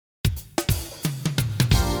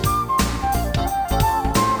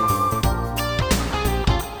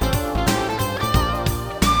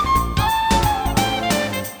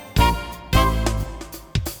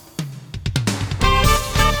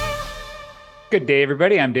Good day,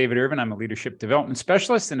 everybody. I'm David Irvine. I'm a leadership development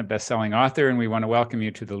specialist and a best-selling author, and we want to welcome you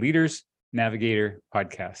to the Leaders Navigator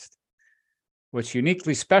podcast. What's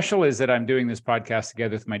uniquely special is that I'm doing this podcast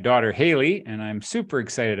together with my daughter, Hayley, and I'm super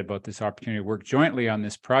excited about this opportunity to work jointly on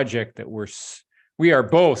this project that we are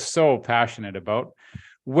both so passionate about.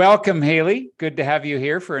 Welcome, Hayley. Good to have you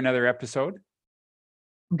here for another episode.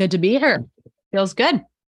 Good to be here. Feels good.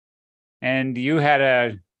 And you had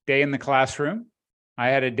a day in the classroom. I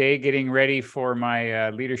had a day getting ready for my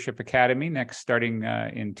Leadership Academy starting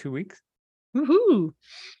in 2 weeks. Woohoo!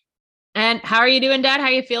 And how are you doing, Dad? How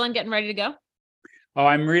are you feeling getting ready to go? Oh,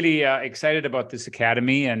 I'm really excited about this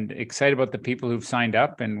academy and excited about the people who've signed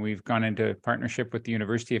up. And we've gone into partnership with the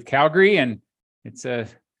University of Calgary, and it's about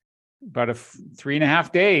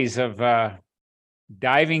 3.5 days of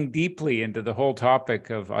diving deeply into the whole topic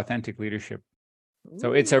of authentic leadership.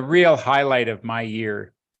 So it's a real highlight of my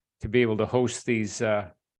year to be able to host these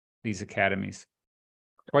academies.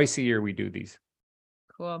 Twice a year we do these.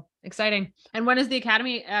 Cool. Exciting. And when is the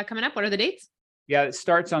academy coming up? What are the dates? Yeah, it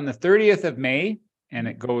starts on the 30th of May and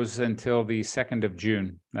it goes until the 2nd of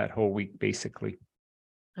June, that whole week, basically.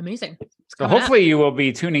 Amazing. So hopefully you will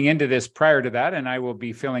be tuning into this prior to that, and I will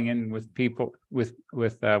be filling in with people with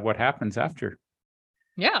what happens after.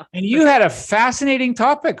 Yeah. And you had a fascinating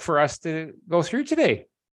topic for us to go through today.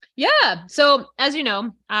 Yeah. So as you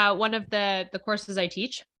know, one of the courses I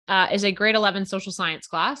teach is a grade 11 social science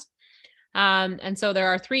class. And so there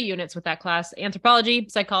are 3 units with that class: anthropology,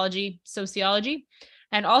 psychology, sociology.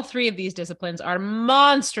 And all 3 of these disciplines are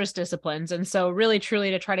monstrous disciplines. And so really,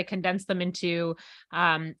 truly to try to condense them into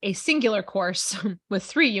a singular course with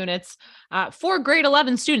 3 units for grade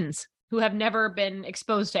 11 students who have never been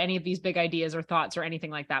exposed to any of these big ideas or thoughts or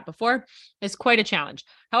anything like that before is quite a challenge.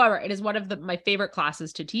 However, it is one of my favorite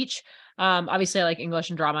classes to teach. Obviously, I like English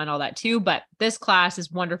and drama and all that too, but this class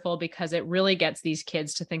is wonderful because it really gets these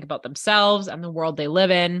kids to think about themselves and the world they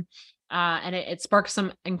live in. And it sparks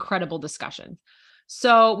some incredible discussion.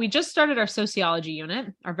 So we just started our sociology unit,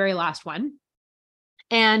 our very last one.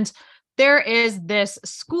 And there is this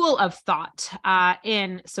school of thought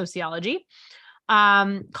in sociology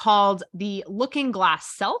called the looking glass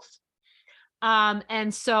self.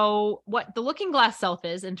 And so what the looking glass self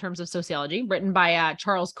is in terms of sociology, written by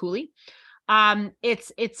Charles Cooley,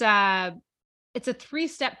 it's a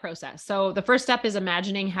 3-step process. So the first step is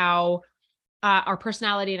imagining how our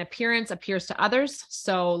personality and appearance appears to others.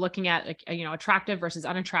 So looking at, attractive versus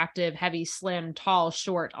unattractive, heavy, slim, tall,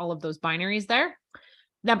 short, all of those binaries there.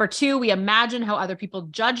 Number 2, we imagine how other people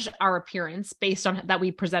judge our appearance based on that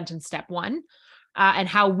we present in step 1. And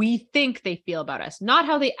how we think they feel about us, not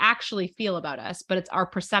how they actually feel about us, but it's our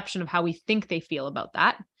perception of how we think they feel about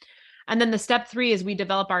that. And then the step 3 is we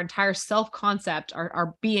develop our entire self-concept,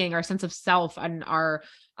 our being, our sense of self, and our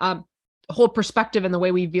whole perspective and the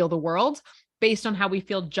way we view the world based on how we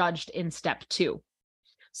feel judged in step 2.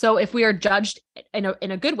 So if we are judged in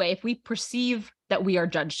a good way, if we perceive that we are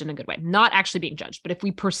judged in a good way, not actually being judged, but if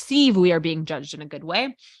we perceive we are being judged in a good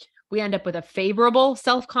way, we end up with a favorable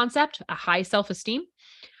self-concept, a high self-esteem.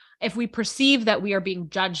 If we perceive that we are being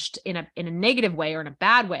judged in a negative way or in a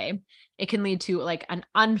bad way, it can lead to like an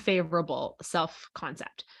unfavorable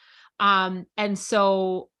self-concept. And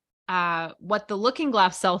so what the looking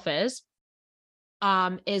glass self is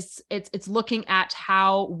it's looking at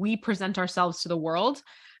how we present ourselves to the world,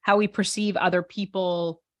 how we perceive other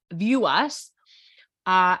people view us,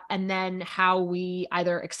 and then how we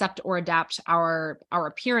either accept or adapt our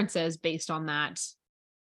appearances based on that.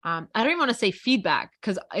 I don't even want to say feedback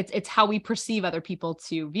because it's how we perceive other people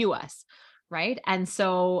to view us, right? And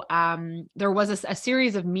so there was a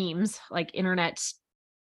series of memes, like internet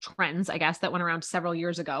trends, I guess, that went around several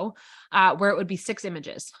years ago, where it would be 6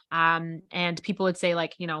 images. And people would say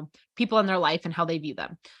people in their life and how they view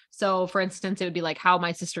them. So for instance, it would be like how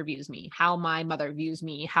my sister views me, how my mother views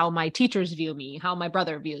me, how my teachers view me, how my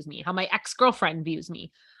brother views me, how my ex-girlfriend views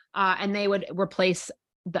me. And they would replace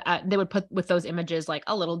they would put with those images like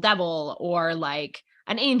a little devil or like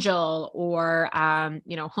an angel or,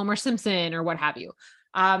 Homer Simpson or what have you,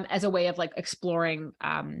 as a way of like exploring,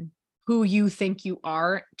 who you think you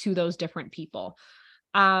are to those different people.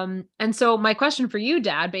 And so my question for you,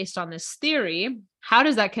 Dad, based on this theory, how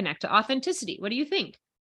does that connect to authenticity? What do you think?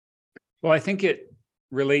 Well, I think it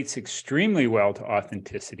relates extremely well to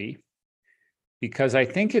authenticity because I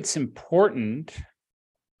think it's important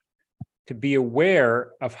to be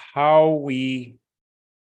aware of how we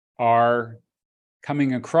are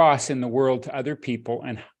coming across in the world to other people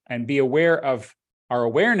and be aware of our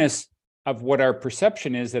awareness of what our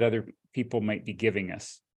perception is that other people might be giving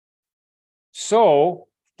us. So,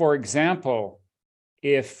 for example,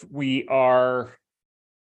 if we are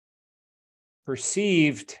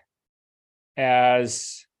perceived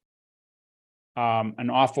as an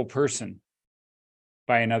awful person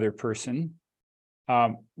by another person,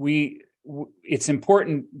 it's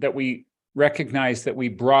important that we recognize that we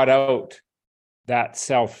brought out that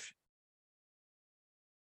self.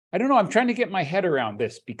 I don't know. I'm trying to get my head around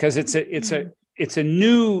this because it's a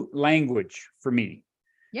new language for me.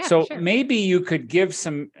 Yeah, so sure. Maybe you could give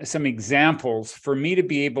some examples for me to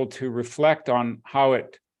be able to reflect on how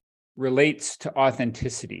it relates to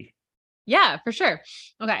authenticity. Yeah, for sure.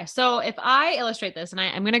 Okay. So if I illustrate this, and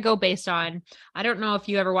I'm going to go based on, I don't know if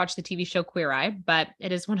you ever watched the TV show Queer Eye, but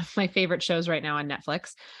it is one of my favorite shows right now on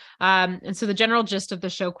Netflix. And so the general gist of the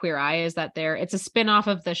show Queer Eye is that it's a spin-off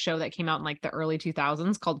of the show that came out in like the early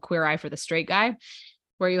 2000s called Queer Eye for the Straight Guy,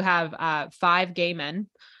 where you have 5 gay men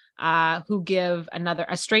who give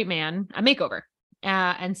a straight man a makeover.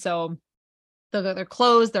 And so their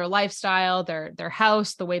clothes, their lifestyle, their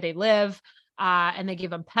house, the way they live, and they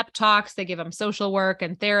give them pep talks, they give them social work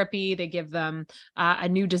and therapy, they give them a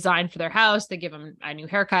new design for their house, they give them a new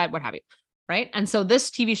haircut, what have you, right? And so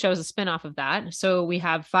this TV show is a spinoff of that. So we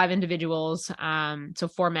have 5 individuals, so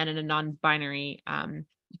 4 men and a non-binary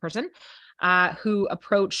person, who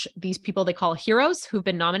approach these people they call heroes who've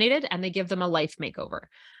been nominated, and they give them a life makeover.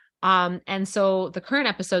 And so the current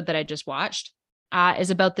episode that I just watched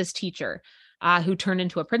is about this teacher who turned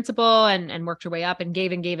into a principal and worked her way up and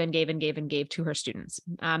gave to her students.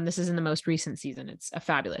 This is in the most recent season. It's a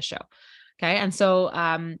fabulous show. Okay. And so,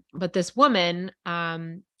 but this woman,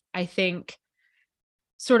 I think,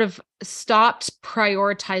 sort of stopped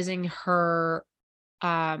prioritizing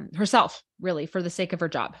herself really for the sake of her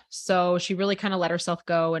job. So she really kind of let herself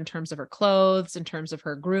go in terms of her clothes, in terms of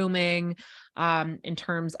her grooming, in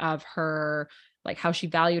terms of her, like how she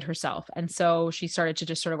valued herself. And so she started to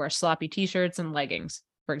just sort of wear sloppy t-shirts and leggings,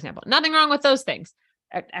 for example. Nothing wrong with those things.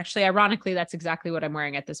 Actually, ironically, that's exactly what I'm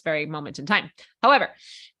wearing at this very moment in time. However,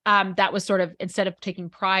 that was sort of, instead of taking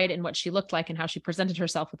pride in what she looked like and how she presented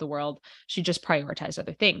herself with the world, she just prioritized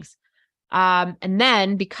other things. And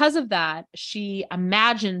then because of that, she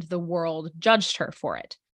imagined the world judged her for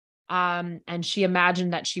it. And she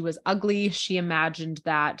imagined that she was ugly. She imagined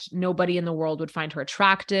that nobody in the world would find her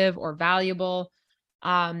attractive or valuable.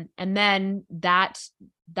 And then that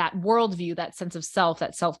worldview, that sense of self,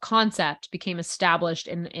 that self-concept became established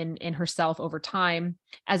in herself over time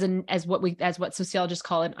as what sociologists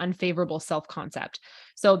call an unfavorable self-concept.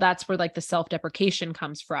 So that's where like the self-deprecation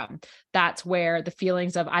comes from. That's where the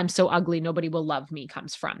feelings of I'm so ugly, nobody will love me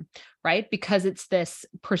comes from, right? Because it's this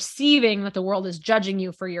perceiving that the world is judging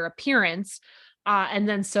you for your appearance. And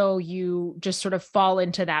then so you just sort of fall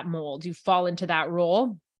into that mold, you fall into that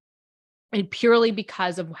role, and purely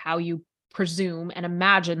because of how you presume and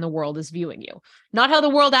imagine the world is viewing you, not how the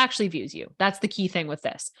world actually views you. That's the key thing with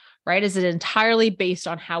this, right? Is it entirely based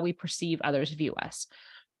on how we perceive others view us,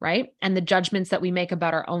 right? And the judgments that we make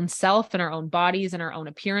about our own self and our own bodies and our own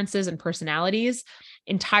appearances and personalities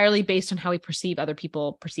entirely based on how we perceive other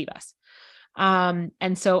people perceive us.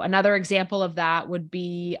 And so another example of that would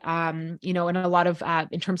be, in a lot of,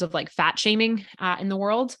 in terms of like fat shaming, in the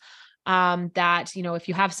world, that, if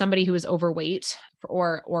you have somebody who is overweight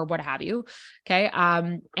or what have you, okay,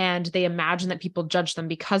 and they imagine that people judge them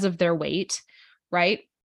because of their weight, right?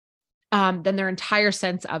 Then their entire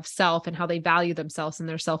sense of self and how they value themselves and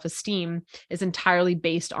their self-esteem is entirely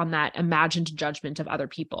based on that imagined judgment of other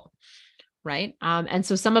people, right? And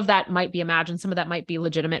so some of that might be imagined, some of that might be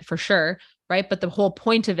legitimate for sure, right? But the whole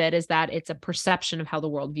point of it is that it's a perception of how the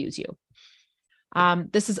world views you.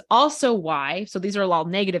 This is also why, so these are all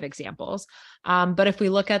negative examples. But if we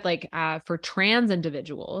look at like, for trans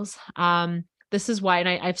individuals, this is why, and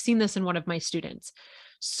I've seen this in one of my students.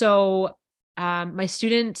 So, my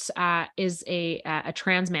student, is a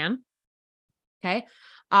trans man. Okay.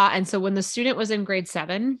 And so when the student was in grade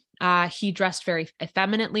 7, he dressed very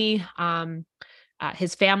effeminately.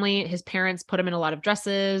 His family, his parents put him in a lot of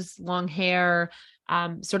dresses, long hair,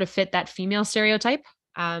 sort of fit that female stereotype.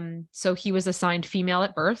 So he was assigned female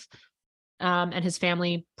at birth, and his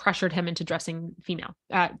family pressured him into dressing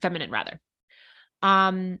feminine rather.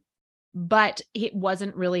 But it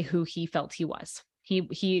wasn't really who he felt he was.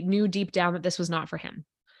 He knew deep down that this was not for him.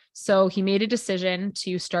 So he made a decision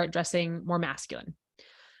to start dressing more masculine.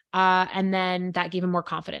 And then that gave him more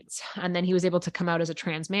confidence. And then he was able to come out as a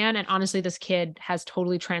trans man. And honestly, this kid has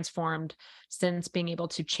totally transformed since being able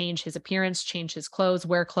to change his appearance, change his clothes,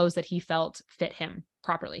 wear clothes that he felt fit him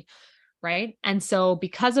properly. Right. And so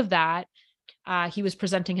because of that, he was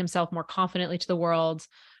presenting himself more confidently to the world.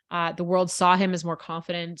 The world saw him as more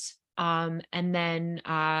confident. And then,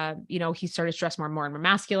 he started to dress more and more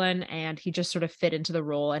masculine, and he just sort of fit into the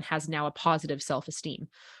role and has now a positive self-esteem,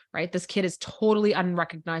 right? This kid is totally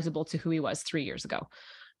unrecognizable to who he was 3 years ago.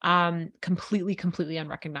 Completely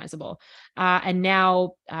unrecognizable. And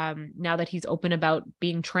now that he's open about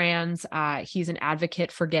being trans, he's an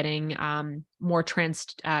advocate for getting more trans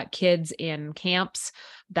kids in camps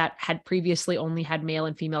that had previously only had male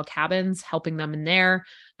and female cabins, helping them in there,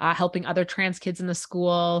 helping other trans kids in the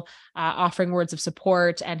school, offering words of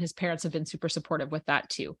support. And his parents have been super supportive with that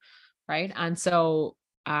too. Right. And so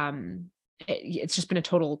it's just been a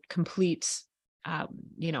total complete,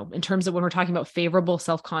 in terms of when we're talking about favorable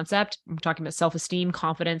self-concept, we're talking about self-esteem,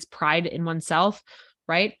 confidence, pride in oneself,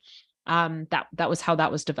 right? That was how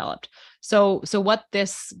that was developed. So what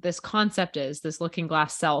this concept is, this looking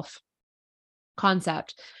glass self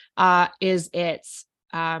concept, is it's,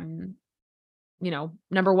 number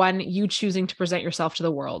one, you choosing to present yourself to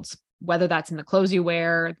the world, whether that's in the clothes you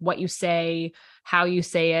wear, what you say, how you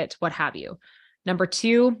say it, what have you. Number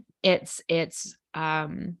two, it's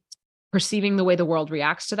perceiving the way the world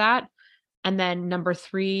reacts to that. And then number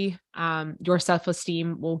three, your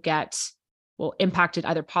self-esteem will impact it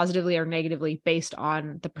either positively or negatively based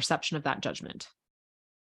on the perception of that judgment.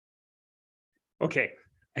 Okay.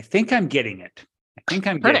 I think I'm getting it.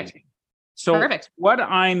 Perfect. Getting it. So Perfect. What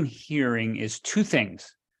I'm hearing is two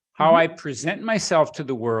things: how I present myself to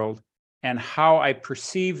the world and how I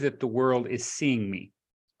perceive that the world is seeing me.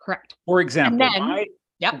 Correct. For example,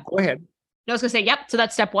 Go ahead. I was going to say, yep. So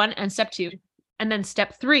that's step one and step two. And then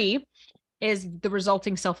step three is the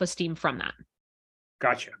resulting self-esteem from that.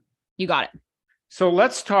 Gotcha. You got it. So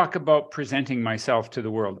let's talk about presenting myself to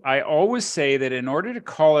the world. I always say that in order to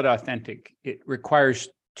call it authentic, it requires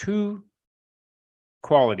two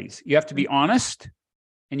qualities. You have to be honest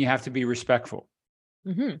and you have to be respectful.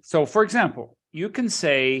 Mm-hmm. So for example, you can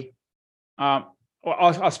say, I'll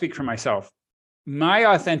speak for myself. My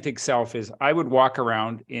authentic self is I would walk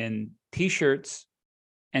around in t-shirts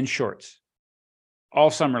and shorts all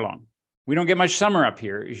summer long. We don't get much summer up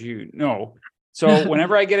here, as you know. So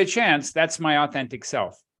whenever I get a chance, that's my authentic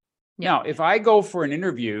self. Yeah. Now, if I go for an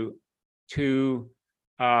interview to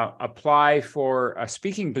apply for a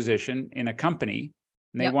speaking position in a company,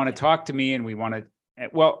 and they want to talk to me and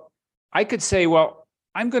I could say,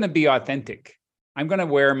 I'm going to be authentic. I'm going to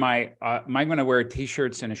wear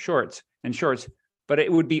t-shirts and shorts, but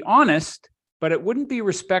it would be honest, but it wouldn't be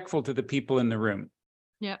respectful to the people in the room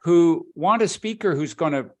who want a speaker who's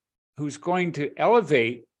going to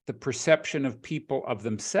elevate the perception of people of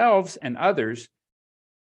themselves and others.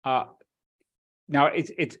 Now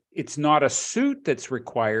it's not a suit that's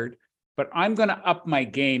required, but I'm going to up my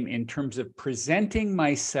game in terms of presenting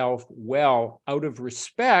myself well out of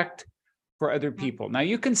respect for other people. Now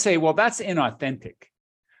you can say, well, that's inauthentic,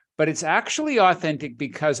 but it's actually authentic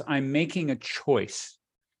because I'm making a choice.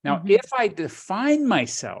 Now, if I define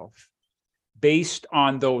myself based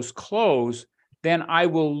on those clothes, then I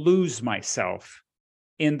will lose myself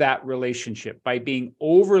in that relationship by being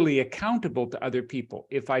overly accountable to other people.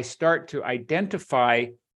 If I start to identify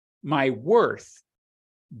my worth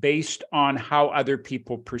based on how other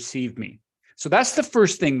people perceive me. So that's the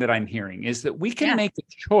first thing that I'm hearing, is that we can make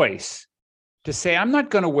a choice to say, I'm not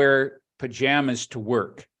going to wear pajamas to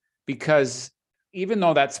work, because even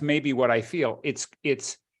though that's maybe what I feel,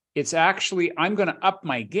 it's actually, I'm going to up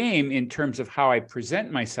my game in terms of how I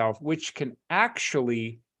present myself, which can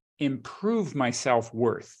actually improve my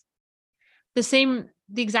self-worth. The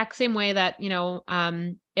exact same way that,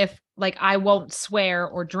 if I won't swear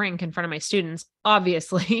or drink in front of my students,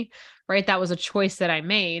 obviously, right? That was a choice that I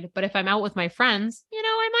made. But if I'm out with my friends,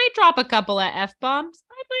 I might drop a couple of F-bombs.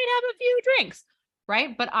 I might have a few drinks,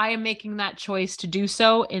 right? But I am making that choice to do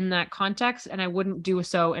so in that context, and I wouldn't do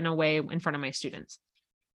so in a way in front of my students.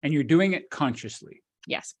 And you're doing it consciously.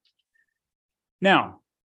 Yes. Now,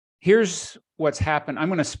 here's what's happened. I'm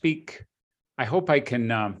going to speak. I hope I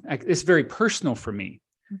can. It's very personal for me.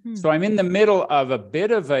 So I'm in the middle of a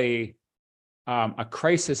bit of a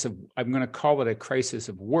crisis of, I'm going to call it a crisis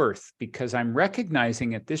of worth, because I'm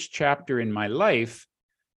recognizing at this chapter in my life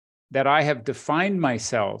that I have defined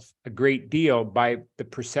myself a great deal by the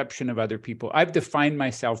perception of other people. I've defined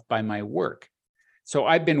myself by my work. So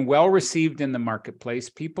I've been well received in the marketplace.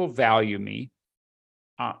 People value me.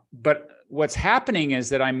 But what's happening is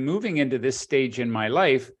that I'm moving into this stage in my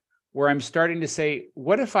life where I'm starting to say,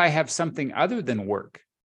 what if I have something other than work?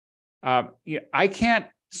 I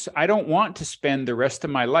don't want to spend the rest of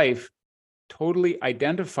my life totally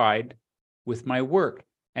identified with my work.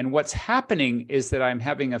 And what's happening is that I'm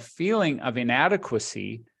having a feeling of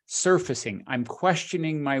inadequacy surfacing. I'm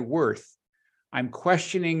questioning my worth. I'm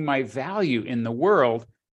questioning my value in the world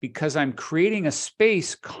because I'm creating a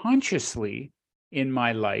space consciously in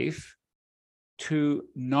my life to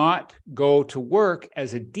not go to work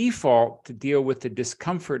as a default to deal with the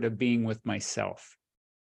discomfort of being with myself.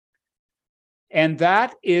 And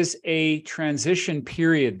that is a transition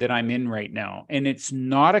period that I'm in right now. And it's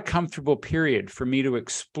not a comfortable period for me to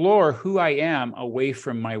explore who I am away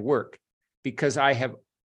from my work, because I have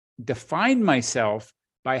defined myself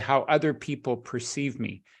by how other people perceive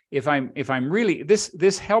me. If I'm really,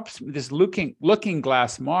 this helps, this looking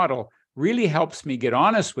glass model really helps me get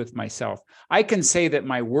honest with myself. I can say that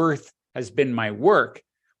my worth has been my work.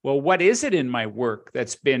 Well, what is it in my work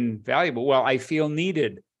that's been valuable? Well, I feel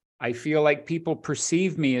needed. I feel like people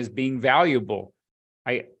perceive me as being valuable.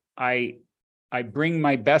 I bring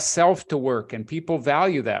my best self to work and people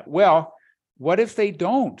value that. Well, what if they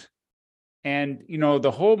don't? And,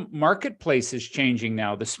 the whole marketplace is changing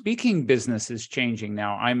now. The speaking business is changing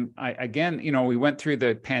now. Again, we went through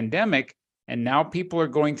the pandemic, and now people are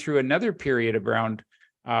going through another period around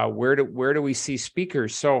where do we see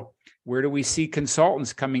speakers? So where do we see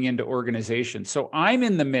consultants coming into organizations? So I'm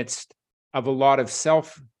in the midst of a lot of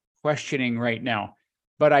self-questioning right now.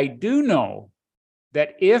 But I do know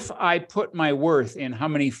that if I put my worth in how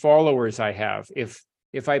many followers I have,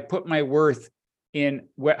 if I put my worth in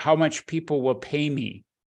how much people will pay me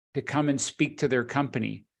to come and speak to their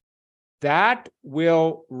company, that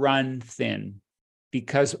will run thin,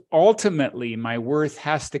 because ultimately my worth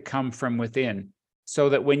has to come from within. So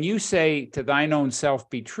that when you say to thine own self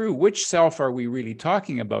be true, which self are we really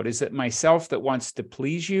talking about? Is it myself that wants to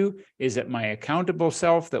please you? Is it my accountable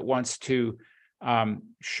self that wants to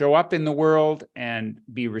show up in the world and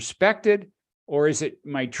be respected? Or is it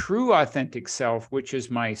my true authentic self, which is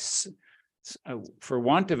my, for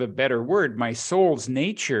want of a better word, my soul's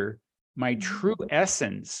nature, my true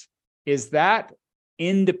essence? Is that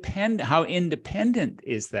independent? How independent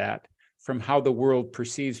is that from how the world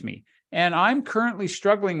perceives me? And I'm currently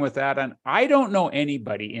struggling with that. And I don't know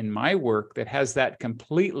anybody in my work that has that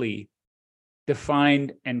completely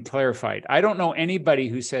defined and clarified. I don't know anybody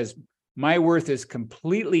who says my worth is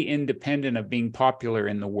completely independent of being popular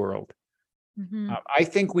in the world. Mm-hmm. I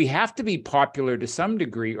think we have to be popular to some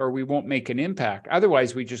degree, or we won't make an impact.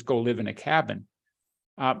 Otherwise, we just go live in a cabin.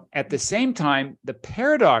 At the same time, the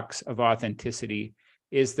paradox of authenticity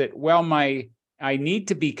is that, well, I need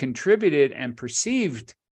to be contributed and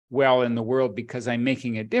perceived well in the world because I'm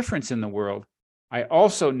making a difference in the world. I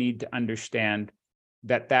also need to understand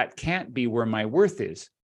that that can't be where my worth is,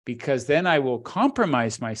 because then I will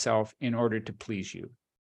compromise myself in order to please you.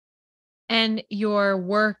 And your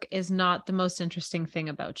work is not the most interesting thing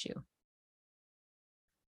about you.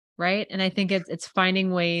 Right. And I think it's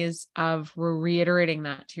finding ways of reiterating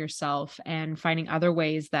that to yourself and finding other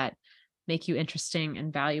ways that make you interesting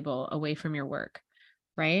and valuable away from your work.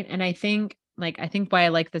 Right. And I think why I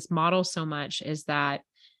like this model so much is that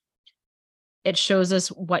it shows us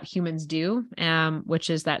what humans do, which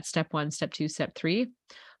is that step 1, step 2, step 3.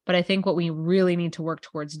 But I think what we really need to work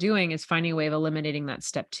towards doing is finding a way of eliminating that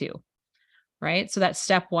step 2. Right. So that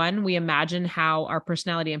step 1, we imagine how our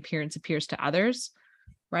personality and appearance appears to others.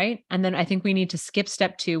 Right. And then I think we need to skip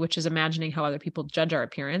step 2, which is imagining how other people judge our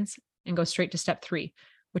appearance, and go straight to step 3,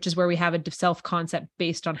 which is where we have a self-concept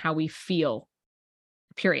based on how we feel,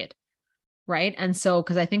 period. Right. And so,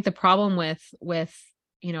 because I think the problem with,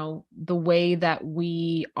 the way that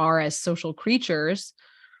we are as social creatures,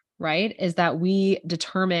 right, is that we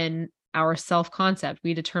determine our self-concept,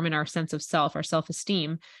 we determine our sense of self, our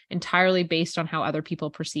self-esteem entirely based on how other people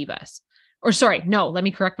perceive us. Or sorry, no, let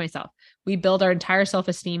me correct myself. We build our entire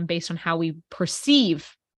self-esteem based on how we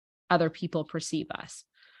perceive other people perceive us.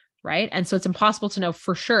 Right. And so it's impossible to know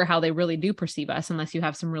for sure how they really do perceive us unless you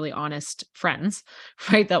have some really honest friends,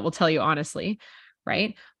 right, that will tell you honestly.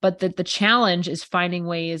 Right. But the challenge is finding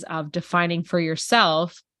ways of defining for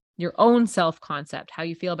yourself your own self-concept, how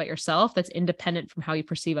you feel about yourself, that's independent from how you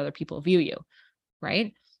perceive other people view you.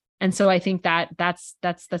 Right. And so I think that's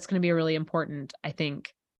going to be a really important, I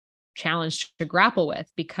think, challenge to grapple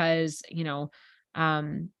with, because,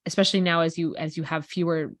 especially now as you have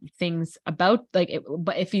fewer things about it,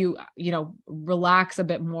 but if you relax a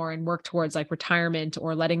bit more and work towards like retirement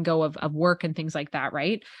or letting go of work and things like that,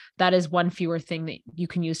 right, that is one fewer thing that you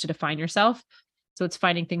can use to define yourself. So it's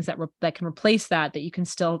finding things that can replace that you can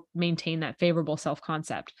still maintain that favorable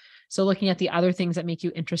self-concept. So looking at the other things that make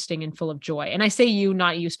you interesting and full of joy. And I say you,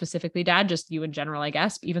 not you specifically, Dad, just you in general, I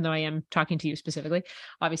guess, even though I am talking to you specifically,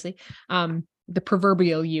 obviously, the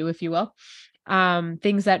proverbial you, if you will.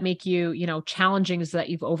 Things that make you, challenges that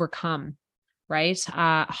you've overcome, right?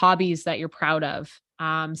 Hobbies that you're proud of,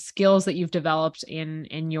 skills that you've developed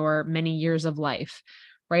in your many years of life,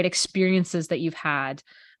 right? Experiences that you've had,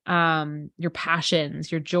 your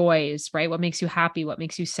passions, your joys, right? What makes you happy? What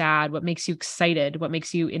makes you sad? What makes you excited? What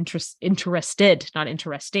makes you interested, not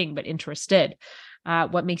interesting, but interested?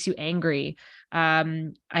 What makes you angry?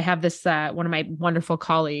 I have this, one of my wonderful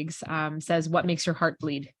colleagues, says, what makes your heart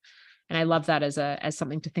bleed? And I love that as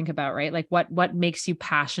something to think about, right? Like what makes you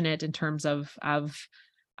passionate in terms of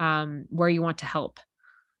where you want to help,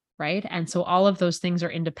 right? And so all of those things are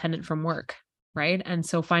independent from work, right? And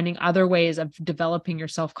so finding other ways of developing your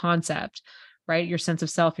self-concept, right? Your sense of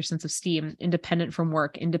self, your sense of esteem, independent from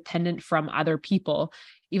work, independent from other people,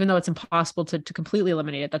 even though it's impossible to completely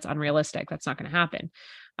eliminate it. That's unrealistic. That's not going to happen,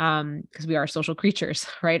 because we are social creatures,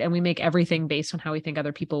 right? And we make everything based on how we think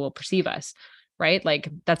other people will perceive us, right? Like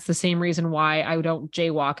that's the same reason why I don't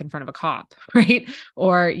jaywalk in front of a cop, right?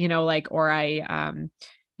 Or, or I,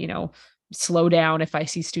 slow down if I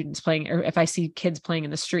see students playing or if I see kids playing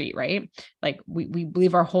in the street, right? Like we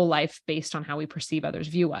live our whole life based on how we perceive others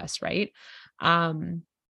view us, right?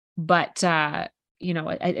 But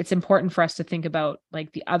it's important for us to think about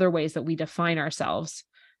like the other ways that we define ourselves,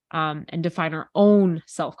 and define our own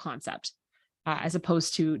self-concept, as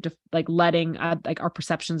opposed to like letting like our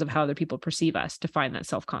perceptions of how other people perceive us define that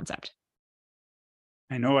self-concept.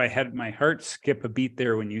 I know I had my heart skip a beat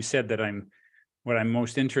there when you said that what I'm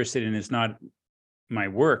most interested in is not my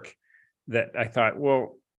work. That I thought,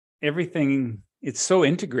 well, everything, it's so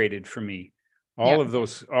integrated for me. All of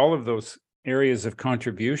those areas of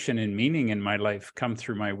contribution and meaning in my life come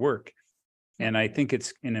through my work. And I think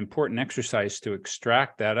it's an important exercise to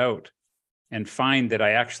extract that out and find that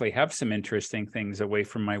I actually have some interesting things away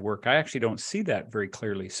from my work. I actually don't see that very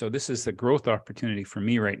clearly. So this is the growth opportunity for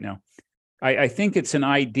me right now. I think it's an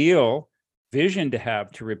ideal vision to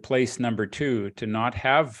have, to replace number 2, to not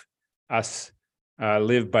have us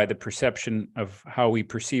live by the perception of how we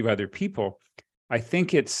perceive other people. I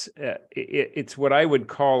think it's what I would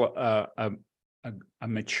call a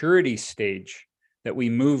maturity stage, that we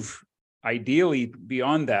move ideally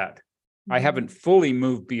beyond that. I haven't fully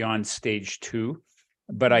moved beyond stage 2,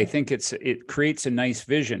 but I think it creates a nice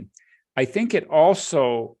vision. I think it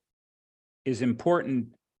also is important.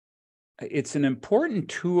 It's an important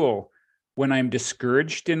tool when I'm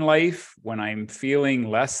discouraged in life, when I'm feeling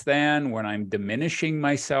less than, when I'm diminishing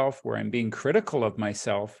myself, where I'm being critical of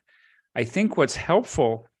myself. I think what's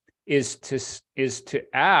helpful is to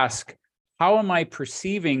ask, how am I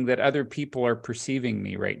perceiving that other people are perceiving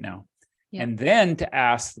me right now? Yeah. And then to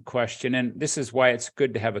ask the question, and this is why it's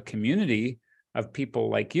good to have a community of people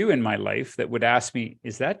like you in my life that would ask me,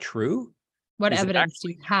 is that true? What evidence do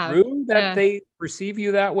you have? True that they perceive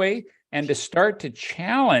you that way? And to start to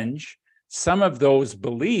challenge some of those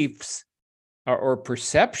beliefs or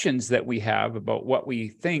perceptions that we have about what we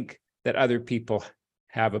think that other people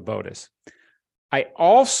have about us. I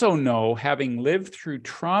also know, having lived through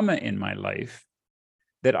trauma in my life,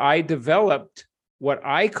 that I developed what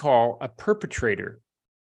I call a perpetrator.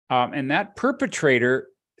 And that perpetrator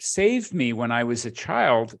saved me when I was a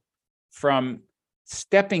child from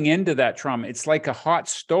stepping into that trauma. It's like a hot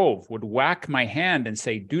stove would whack my hand and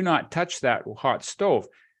say, do not touch that hot stove.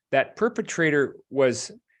 That perpetrator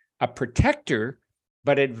was a protector,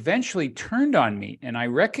 but it eventually turned on me. And I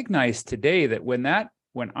recognize today that when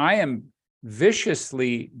I am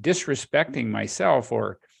viciously disrespecting myself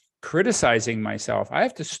or criticizing myself, I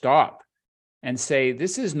have to stop and say,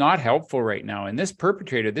 this is not helpful right now. And this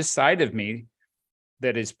perpetrator, this side of me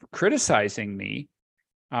that is criticizing me,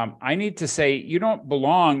 I need to say, you don't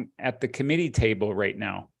belong at the committee table right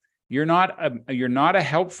now. You're not a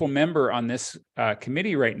helpful member on this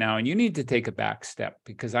committee right now, and you need to take a back step,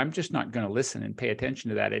 because I'm just not going to listen and pay attention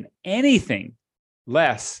to that. And anything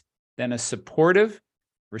less than a supportive,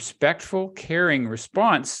 respectful, caring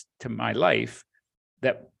response to my life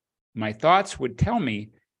that my thoughts would tell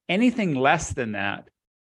me, anything less than that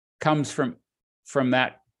comes from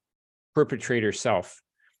that perpetrator self.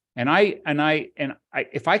 And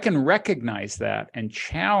if I can recognize that and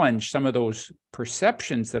challenge some of those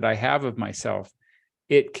perceptions that I have of myself,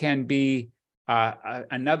 it can be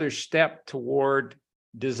another step toward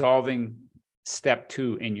dissolving step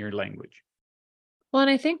 2 in your language. Well,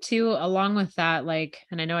 and I think too, along with that,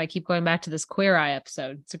 and I know I keep going back to this Queer Eye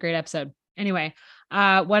episode. It's a great episode. Anyway,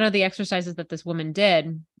 one of the exercises that this woman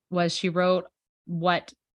did was she wrote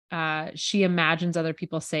what she imagines other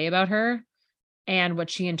people say about her and what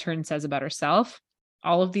she in turn says about herself.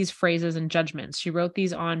 All of these phrases and judgments. She wrote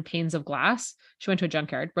these on panes of glass. She went to a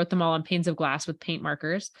junkyard, wrote them all on panes of glass with paint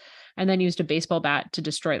markers, and then used a baseball bat to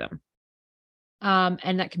destroy them.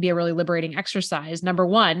 And that can be a really liberating exercise. Number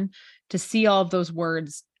one, to see all of those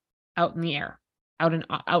words out in the air, out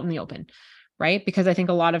in the open, right? Because I think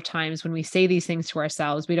a lot of times when we say these things to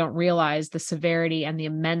ourselves, we don't realize the severity and the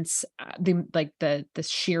immense, the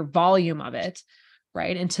sheer volume of it,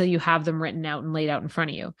 right? Until you have them written out and laid out in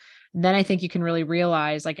front of you. And then I think you can really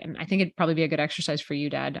realize, and I think it'd probably be a good exercise for you,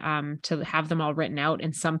 Dad, to have them all written out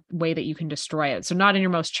in some way that you can destroy it. So not in your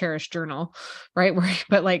most cherished journal, right?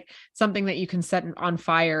 But like something that you can set on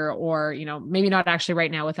fire, or, maybe not actually right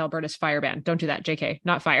now with Alberta's fire ban. Don't do that, JK,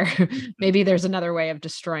 not fire. Maybe there's another way of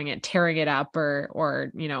destroying it, tearing it up,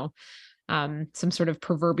 or some sort of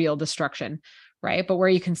proverbial destruction. Right. But where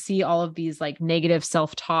you can see all of these like negative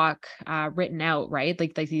self-talk written out, right?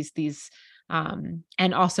 Like these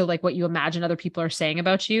and also like what you imagine other people are saying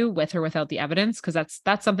about you with or without the evidence. Cause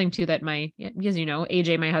that's something too that as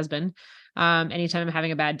AJ, my husband, anytime I'm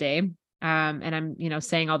having a bad day, and I'm,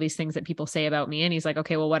 saying all these things that people say about me, and he's like,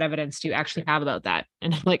 okay, well, what evidence do you actually have about that?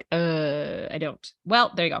 And I'm like, I don't.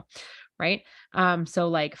 Well, there you go. Right. So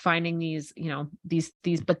like finding these,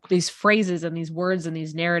 these phrases and these words and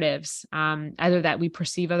these narratives, either that we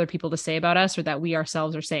perceive other people to say about us, or that we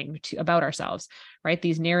ourselves are saying about ourselves, right?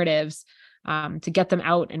 These narratives, to get them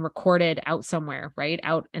out and recorded out somewhere, right?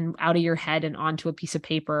 Out of your head and onto a piece of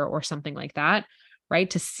paper or something like that, right?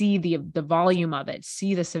 To see the volume of it,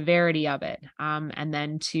 see the severity of it, and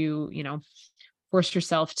then to, force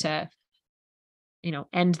yourself to,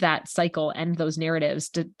 end that cycle, end those narratives,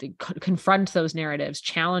 to confront those narratives,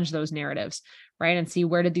 challenge those narratives, right? And see,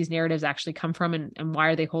 where did these narratives actually come from, and why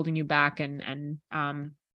are they holding you back, and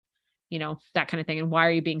that kind of thing. And why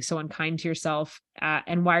are you being so unkind to yourself?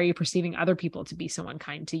 And why are you perceiving other people to be so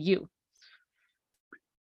unkind to you?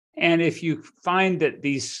 And if you find that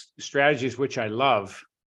these strategies, which I love,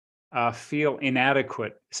 feel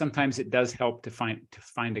inadequate, sometimes it does help to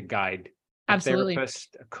find a guide, Absolutely. a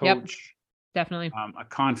therapist, a coach. Yep. Definitely. A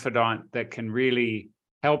confidant that can really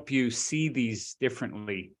help you see these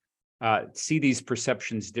differently, see these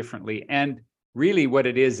perceptions differently. And really what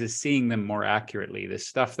it is seeing them more accurately, the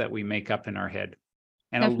stuff that we make up in our head.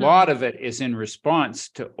 And Definitely. A lot of it is in response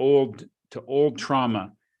to old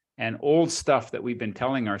trauma and old stuff that we've been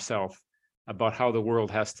telling ourselves about how the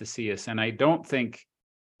world has to see us. And I don't think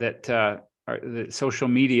that the social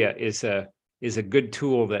media is a good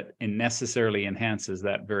tool that necessarily enhances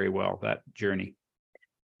that very well, that journey.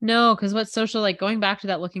 No, because what social, like going back to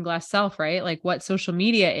that looking glass self, right? Like what social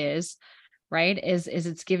media is, right? Is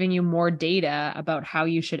it's giving you more data about how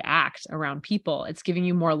you should act around people. It's giving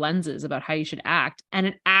you more lenses about how you should act. And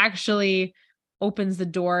it actually opens the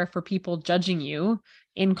door for people judging you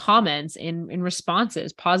in comments, in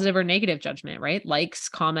responses, positive or negative judgment, right? Likes,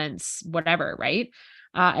 comments, whatever, right?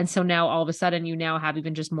 And so now all of a sudden you now have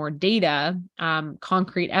even just more data,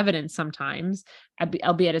 concrete evidence sometimes,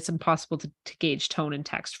 albeit it's impossible to gauge tone and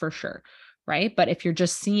text for sure. Right. But if you're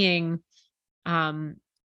just seeing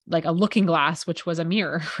like a looking glass, which was a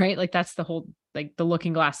mirror, right? Like that's the whole, like the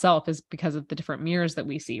looking glass self is because of the different mirrors that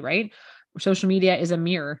we see, right? Social media is a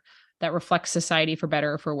mirror that reflects society for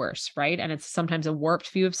better or for worse, right? And it's sometimes a warped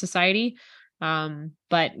view of society.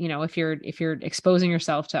 But if you're exposing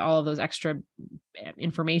yourself to all of those extra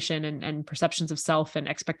information and perceptions of self and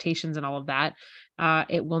expectations and all of that,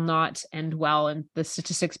 it will not end well. And the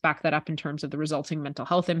statistics back that up in terms of the resulting mental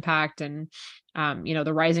health impact and,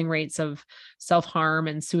 the rising rates of self-harm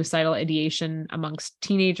and suicidal ideation amongst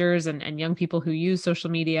teenagers and young people who use social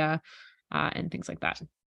media, and things like that.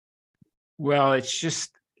 Well, it's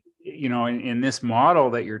just, in this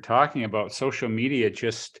model that you're talking about, social media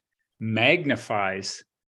just magnifies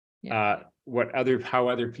how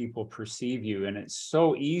other people perceive you. And it's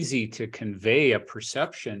so easy to convey a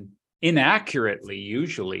perception inaccurately,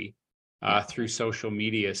 usually through social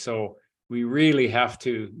media. So we really have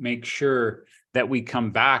to make sure that we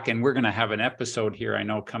come back, and we're going to have an episode here, I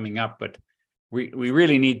know, coming up, but we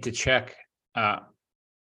really need to check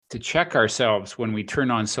ourselves when we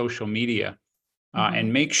turn on social media.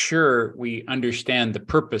 And make sure we understand the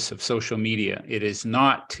purpose of social media. It is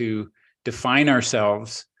not to define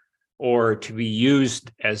ourselves or to be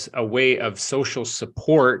used as a way of social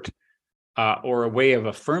support or a way of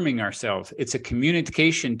affirming ourselves. It's a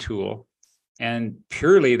communication tool, and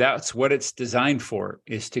purely that's what it's designed for,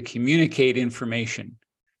 is to communicate information.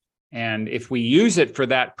 And if we use it for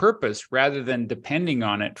that purpose, rather than depending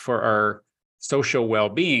on it for our social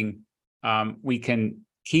well-being, we can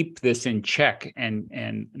keep this in check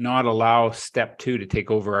and not allow step 2 to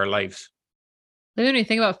take over our lives. When you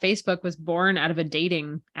think about Facebook, was born out of a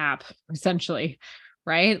dating app, essentially,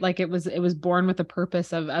 right? Like it was born with the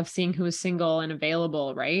purpose of seeing who was single and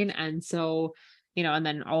available, right? And so, and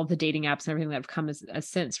then all of the dating apps and everything that have come as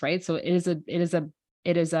since, right? So it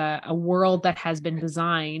is a world that has been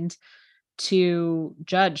designed to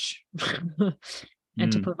judge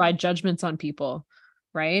and to provide judgments on people,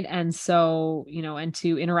 right? And so, and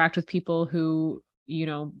to interact with people who,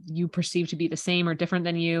 you perceive to be the same or different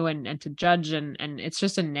than you, and to judge, and it's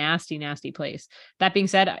just a nasty, nasty place. That being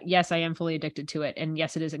said, yes, I am fully addicted to it. And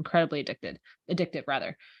yes, it is incredibly addictive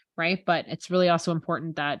rather. Right. But it's really also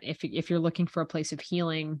important that if you're looking for a place of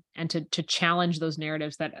healing and to challenge those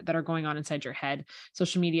narratives that are going on inside your head,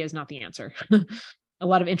 social media is not the answer. A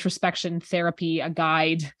lot of introspection, therapy, a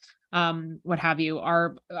guide, what have you,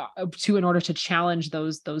 are in order to challenge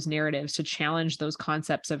those narratives, to challenge those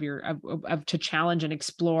concepts to challenge and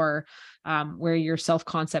explore where your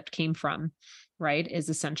self-concept came from, right, is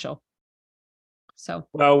essential. So,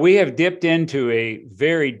 well, we have dipped into a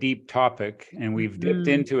very deep topic, and we've dipped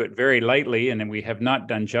into it very lightly, and we have not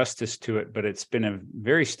done justice to it, but it's been a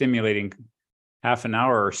very stimulating half an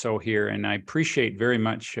hour or so here. And I appreciate very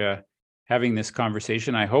much having this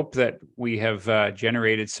conversation. I hope that we have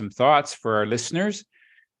generated some thoughts for our listeners,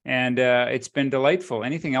 and it's been delightful.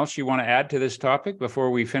 Anything else you want to add to this topic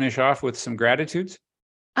before we finish off with some gratitudes?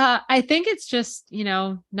 I think it's just,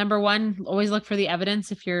 number one, always look for the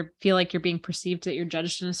evidence if you feel like you're being perceived that you're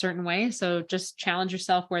judged in a certain way. So just challenge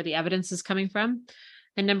yourself where the evidence is coming from.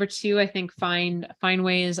 And number two, I think find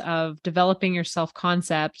ways of developing your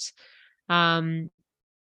self-concept in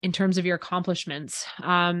terms of your accomplishments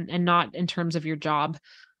and not in terms of your job.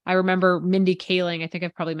 I remember Mindy Kaling. I think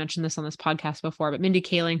I've probably mentioned this on this podcast before, but Mindy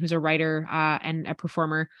Kaling, who's a writer and a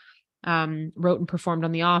performer, wrote and performed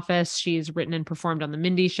on The Office. She's written and performed on the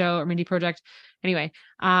Mindy Show or Mindy Project. Anyway,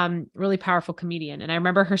 really powerful comedian. And I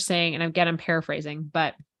remember her saying, and again, I'm paraphrasing,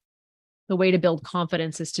 but the way to build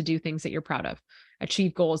confidence is to do things that you're proud of,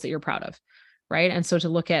 achieve goals that you're proud of. Right. And so to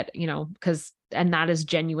look at, and that is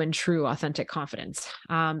genuine, true, authentic confidence.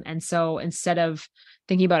 And so instead of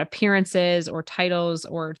thinking about appearances or titles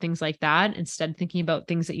or things like that, instead thinking about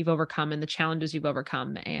things that you've overcome and the challenges you've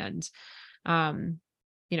overcome, and,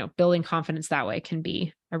 building confidence that way can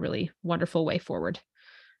be a really wonderful way forward.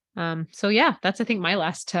 So yeah, that's, I think, my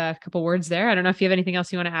last couple words there. I don't know if you have anything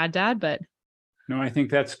else you want to add, Dad, but. No, I think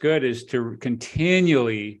that's good, is to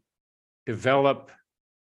continually develop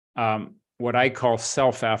what I call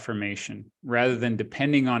self-affirmation rather than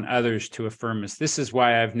depending on others to affirm us. This is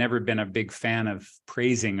why I've never been a big fan of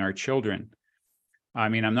praising our children. I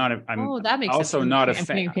mean, I'm also not a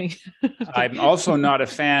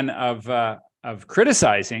fan of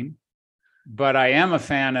criticizing, but I am a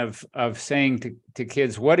fan of saying to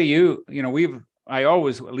kids, what do you, I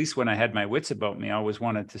always, at least when I had my wits about me, I always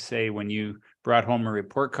wanted to say, when you brought home a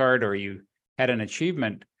report card or you had an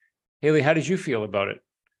achievement, Hayley, how did you feel about it?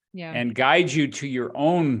 Yeah. And guide you to your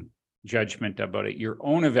own judgment about it, your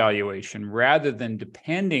own evaluation, rather than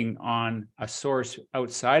depending on a source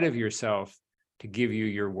outside of yourself to give you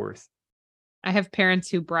your worth. I have parents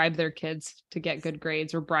who bribe their kids to get good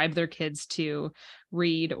grades or bribe their kids to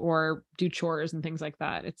read or do chores and things like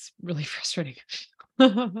that. It's really frustrating.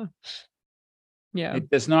 Yeah. It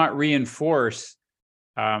does not reinforce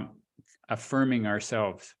affirming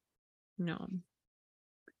ourselves. No.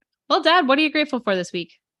 Well, Dad, what are you grateful for this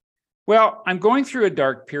week? Well, I'm going through a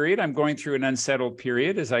dark period. I'm going through an unsettled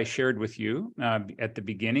period, as I shared with you at the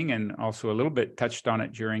beginning, and also a little bit touched on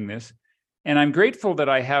it during this. And I'm grateful that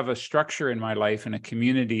I have a structure in my life and a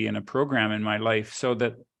community and a program in my life so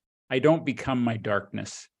that I don't become my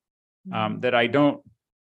darkness, that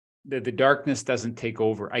the darkness doesn't take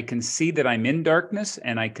over. I can see that I'm in darkness,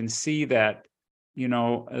 and I can see that,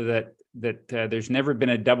 that there's never been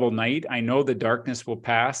a double night. I know the darkness will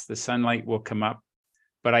pass, the sunlight will come up,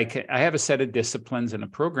 but I have a set of disciplines and a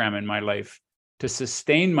program in my life to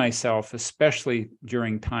sustain myself, especially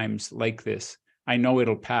during times like this. I know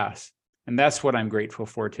it'll pass. And that's what I'm grateful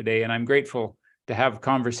for today. And I'm grateful to have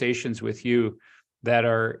conversations with you that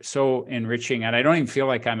are so enriching. And I don't even feel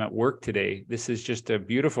like I'm at work today. This is just a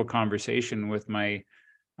beautiful conversation with my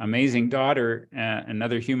amazing daughter,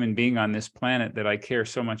 another human being on this planet that I care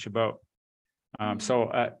so much about.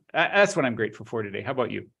 So that's what I'm grateful for today. How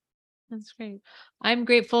about you? That's great. I'm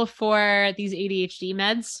grateful for these ADHD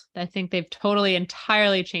meds. I think they've totally,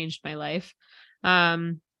 entirely changed my life.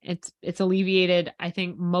 It's alleviated, I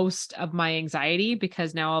think, most of my anxiety,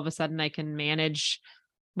 because now all of a sudden I can manage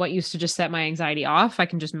what used to just set my anxiety off. I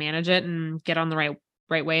can just manage it and get on the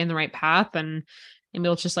right way and the right path, and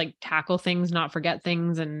we'll just like tackle things, not forget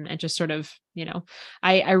things, and just sort of,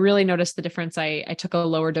 I really noticed the difference. I took a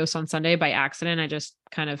lower dose on Sunday by accident. I just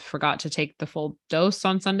kind of forgot to take the full dose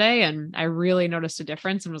on Sunday, and I really noticed a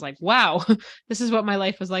difference and was like, wow, this is what my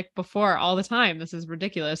life was like before all the time. This is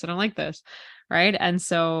ridiculous. I don't like this. Right. And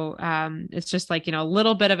so it's just like, a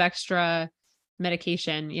little bit of extra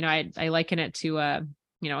medication. I liken it to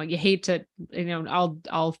you hate to,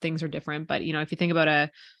 all things are different, but if you think about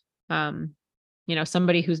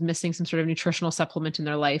somebody who's missing some sort of nutritional supplement in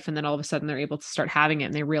their life, and then all of a sudden they're able to start having it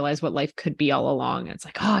and they realize what life could be all along. And it's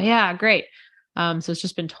like, oh yeah, great. So it's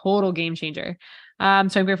just been total game changer. So I'm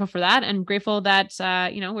grateful for that, and grateful that,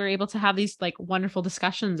 we're able to have these like wonderful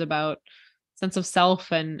discussions about sense of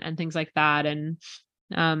self and things like that. And,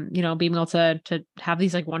 being able to have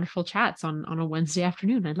these like wonderful chats on a Wednesday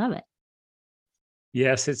afternoon. I love it.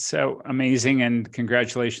 Yes, it's so amazing. And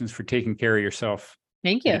congratulations for taking care of yourself.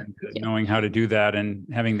 Thank you. And knowing how to do that and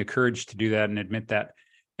having the courage to do that and admit that.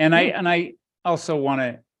 And I also want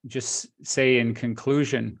to just say in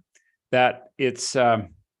conclusion that it's,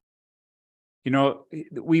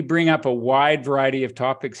 we bring up a wide variety of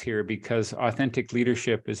topics here because authentic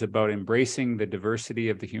leadership is about embracing the diversity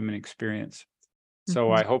of the human experience.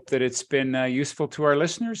 So I hope that it's been useful to our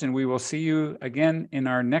listeners, and we will see you again in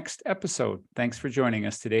our next episode. Thanks for joining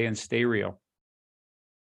us today, and stay real.